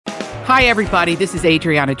Hi, everybody. This is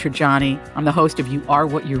Adriana Trajani. I'm the host of You Are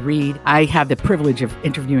What You Read. I have the privilege of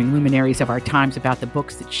interviewing luminaries of our times about the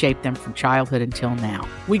books that shaped them from childhood until now.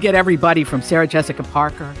 We get everybody from Sarah Jessica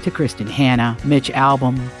Parker to Kristen Hanna, Mitch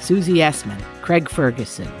Albom, Susie Essman, Craig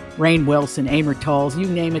Ferguson, Rainn Wilson, Amor Tolls, you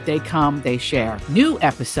name it, they come, they share. New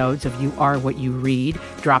episodes of You Are What You Read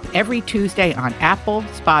drop every Tuesday on Apple,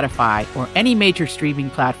 Spotify, or any major streaming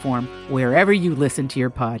platform wherever you listen to your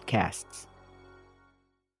podcasts.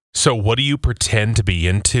 So what do you pretend to be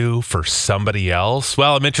into for somebody else?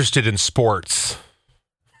 Well, I'm interested in sports,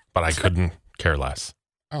 but I couldn't care less.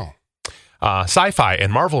 Oh. Sci-fi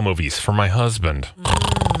and Marvel movies for my husband.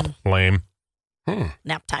 Lame.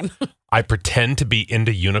 Nap time. I pretend to be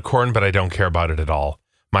into unicorn, but I don't care about it at all.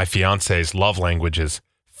 My fiance's love language is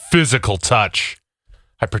physical touch.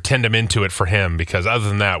 I pretend I'm into it for him because other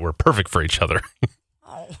than that, we're perfect for each other.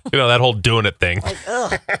 You know, that whole doing it thing. Like,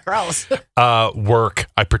 ugh, gross. Work.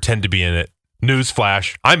 I pretend to be in it.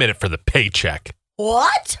 Newsflash. I'm in it for the paycheck.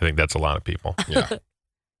 What? I think that's a lot of people. Yeah.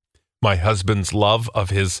 My husband's love of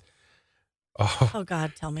his... Oh,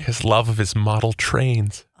 God, tell me. His love of his model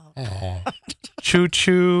trains. Oh.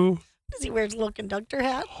 Choo-choo. Does he wear his little conductor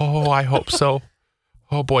hat? Oh, I hope so.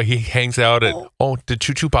 Oh, boy, he hangs out at... Oh, did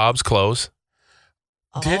Choo Choo Bob's close?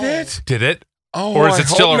 Did it? Did it? Oh, Or is I it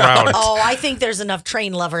still hope around? not. Oh, I think there's enough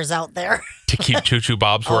train lovers out there. To keep Choo Choo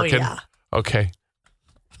Bob's working? Oh, yeah. Okay.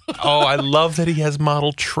 Oh, I love that he has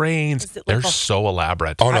model trains. Is it like They're a- so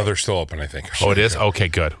elaborate. Oh, no, they're still open, I think. Oh, it is? Okay,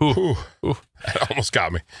 good. Ooh. Ooh. That almost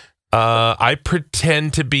got me. I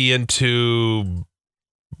pretend to be into,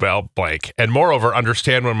 well, blank. And moreover,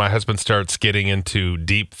 understand when my husband starts getting into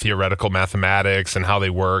deep theoretical mathematics and how they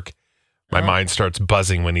work. My mind starts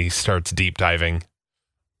buzzing when he starts deep diving.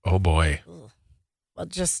 Oh, boy. Well,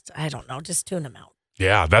 I don't know, just tune him out.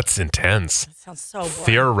 Yeah, that's intense. That sounds so boring.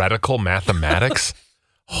 Theoretical mathematics?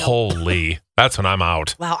 Holy. That's when I'm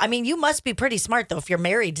out. Wow, I mean, you must be pretty smart, though, if you're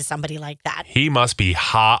married to somebody like that. He must be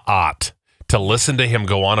hot to listen to him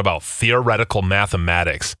go on about theoretical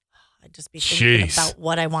mathematics. I'd just be thinking Jeez. about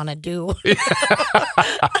what I want to do.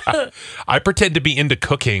 I pretend to be into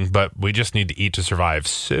cooking, but we just need to eat to survive.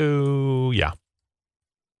 So, yeah.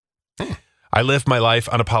 I live my life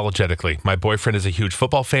unapologetically. My boyfriend is a huge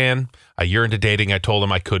football fan. A year into dating, I told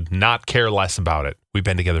him I could not care less about it. We've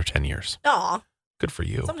been together 10 years. Aw, Good for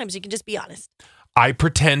you. sometimes you can just be honest. I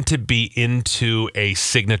pretend to be into a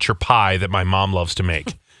signature pie that my mom loves to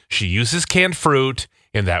make. She uses canned fruit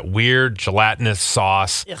in that weird gelatinous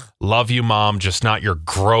sauce. Ugh. Love you, Mom, just not your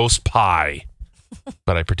gross pie.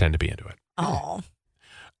 But I pretend to be into it. Oh,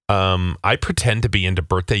 I pretend to be into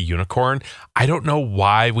birthday unicorn. I don't know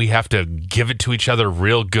why we have to give it to each other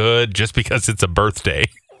real good just because it's a birthday.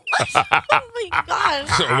 oh my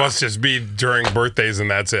gosh. So it must just be during birthdays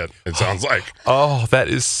and that's it. It sounds like. Oh, that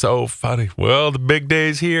is so funny. Well, the big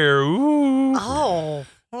day's here. Ooh. Oh,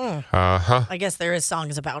 Uh-huh. I guess there is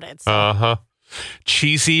songs about it. So. Uh-huh.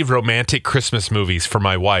 Cheesy romantic Christmas movies for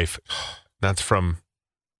my wife. That's from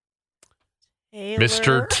Taylor.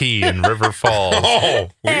 Mr. T in River Falls. Oh,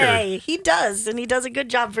 weird. Hey, he does, and he does a good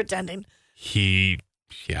job pretending.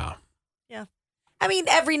 Yeah. I mean,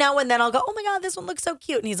 every now and then I'll go, oh my God, this one looks so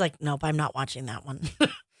cute. And he's like, nope, I'm not watching that one.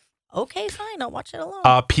 Okay, fine. I'll watch it alone.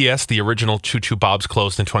 P.S. The original Choo Choo Bob's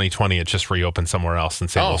closed in 2020. It just reopened somewhere else in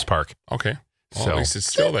St. Oh. Louis Park. Okay. Well, So- at least it's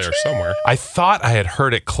still there somewhere. I thought I had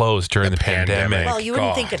heard it closed during the pandemic. pandemic. Well, you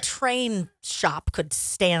wouldn't think a God. train shop could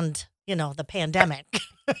stand, the pandemic.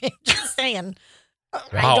 Just saying. I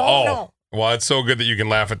Wow. don't know. Well, it's so good that you can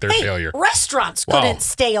laugh at their Hey, failure. restaurants Wow. couldn't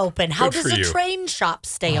stay open. How Good does for a you. train shop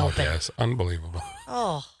stay Oh, open? yes. Unbelievable.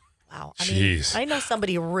 Oh, wow. I Jeez. mean, I know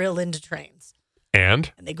somebody real into trains,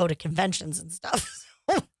 And and they go to conventions and stuff.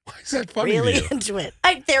 Why is that funny Really to you? into it.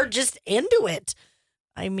 They're just into it.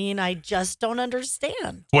 I mean, I just don't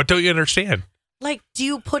understand. what don't you understand? Like, do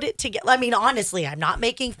you put it together? I mean, honestly, I'm not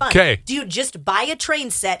making fun. 'Kay. Do you just buy a train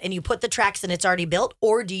set and you put the tracks and it's already built?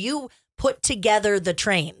 Or do you put together the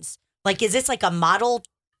trains? Like, is this like a model?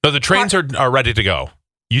 No, the trains are ready to go.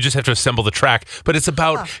 You just have to assemble the track, but it's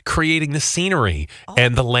about creating the scenery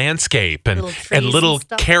and the landscape and Little trees and little and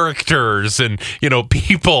stuff. characters and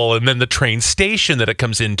people and then the train station that it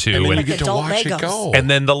comes into And then you Like get to adult watch Legos. it go. and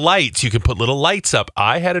then the lights. You can put little lights up.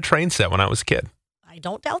 I had a train set when I was a kid. I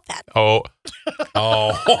don't doubt that. Oh,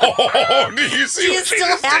 Oh, do you see Do you what she still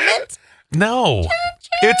just have did? it? no.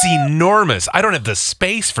 It's enormous. I don't have the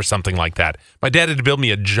space for something like that. My dad had to build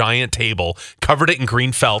me a giant table, covered it in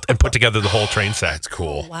green felt, and put together the whole train set. That's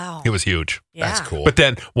cool. Wow. It was huge. Yeah. That's cool. But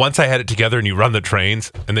then once I had it together and you run the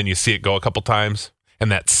trains and then you see it go a couple times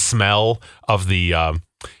and that smell of the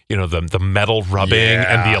the metal rubbing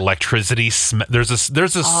and the electricity smell. There's a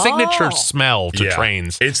signature smell to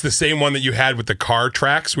trains. It's the same one that you had with the car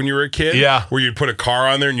tracks when you were a kid. Yeah. Where you'd put a car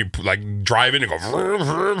on there and you like drive it and go vroom,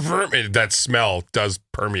 vroom, vroom, and that smell does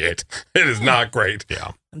permeate. It is not great.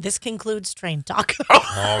 Yeah. This concludes train talk.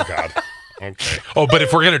 Oh, God. Okay. Oh, but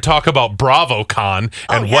if we're going to talk about BravoCon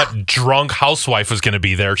and what drunk housewife was going to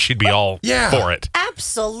be there, she'd be all for it.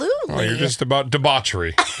 Absolutely. Oh, you're just about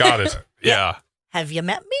debauchery. Got it. Yeah. Have you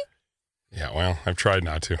met me? Yeah, well, I've tried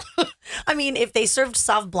not to. I mean, if they served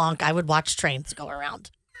Sauv Blanc, I would watch trains go around.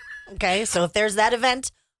 Okay, so if there's that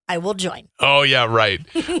event, I will join. Oh, yeah, right.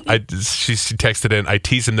 She texted in, I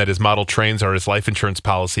tease him that his model trains are his life insurance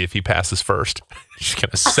policy if he passes first. She's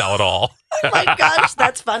going to sell it all. Oh, my gosh,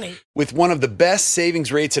 that's funny. With one of the best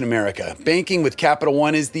savings rates in America, banking with Capital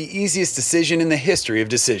One is the easiest decision in the history of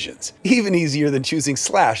decisions. Even easier than choosing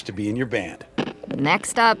Slash to be in your band.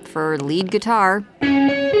 Next up for lead guitar.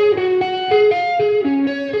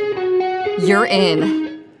 You're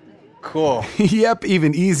in. Cool. Yep,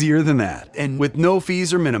 even easier than that. And with no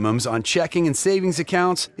fees or minimums on checking and savings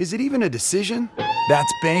accounts, is it even a decision?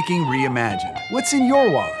 That's banking reimagined. What's in your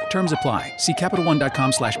wallet? Terms apply. See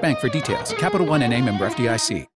CapitalOne.com/bank for details. Capital One NA, member FDIC.